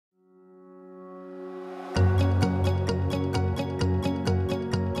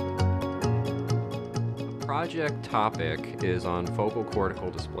project topic is on focal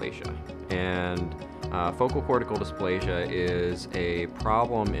cortical dysplasia, and focal cortical dysplasia is a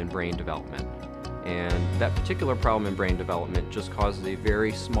problem in brain development, and that particular problem in brain development just causes a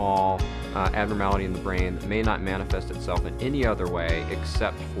very small abnormality in the brain that may not manifest itself in any other way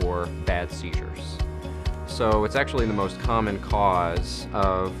except for bad seizures. So it's actually the most common cause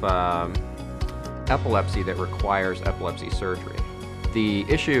of epilepsy that requires epilepsy surgery. The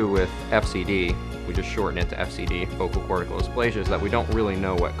issue with FCD, we just shorten it to FCD, focal cortical dysplasia, is that we don't really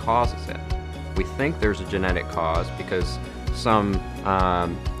know what causes it. We think there's a genetic cause because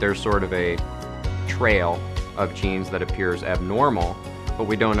there's sort of a trail of genes that appears abnormal, but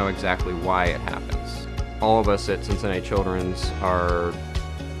we don't know exactly why it happens. All of us at Cincinnati Children's are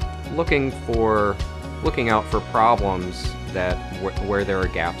looking out for problems where there are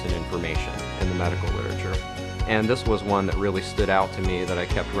gaps in information in the medical literature. And this was one that really stood out to me that I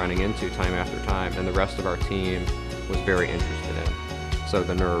kept running into time after time, and the rest of our team was very interested in. So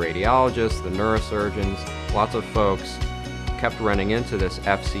the neuroradiologists, the neurosurgeons, lots of folks kept running into this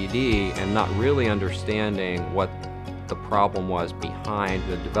FCD and not really understanding what the problem was behind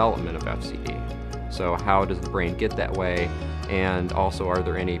the development of FCD. So how does the brain get that way? And also, are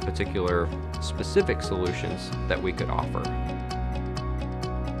there any particular specific solutions that we could offer?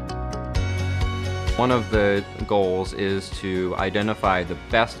 One of the goals is to identify the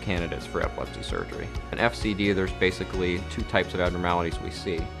best candidates for epilepsy surgery. In FCD, there's basically two types of abnormalities we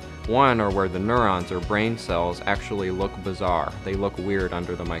see. One are where the neurons or brain cells actually look bizarre. They look weird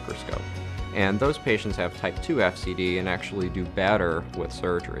under the microscope. And those patients have type 2 FCD and actually do better with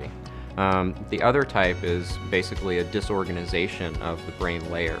surgery. The other type is basically a disorganization of the brain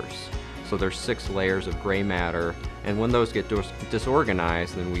layers. So there's 6 layers of gray matter, and when those get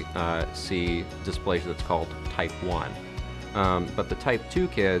disorganized, then we see dysplasia that's called type 1. But the type 2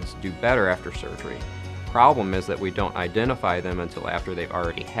 kids do better after surgery. Problem is that we don't identify them until after they've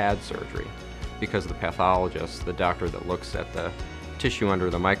already had surgery, because the pathologist, the doctor that looks at the tissue under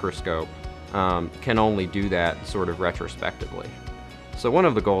the microscope, can only do that sort of retrospectively. So one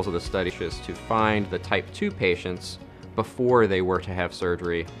of the goals of the study is to find the type 2 patients before they were to have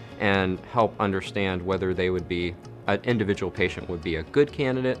surgery and help understand whether an individual patient would be a good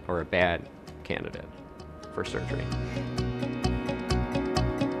candidate or a bad candidate for surgery.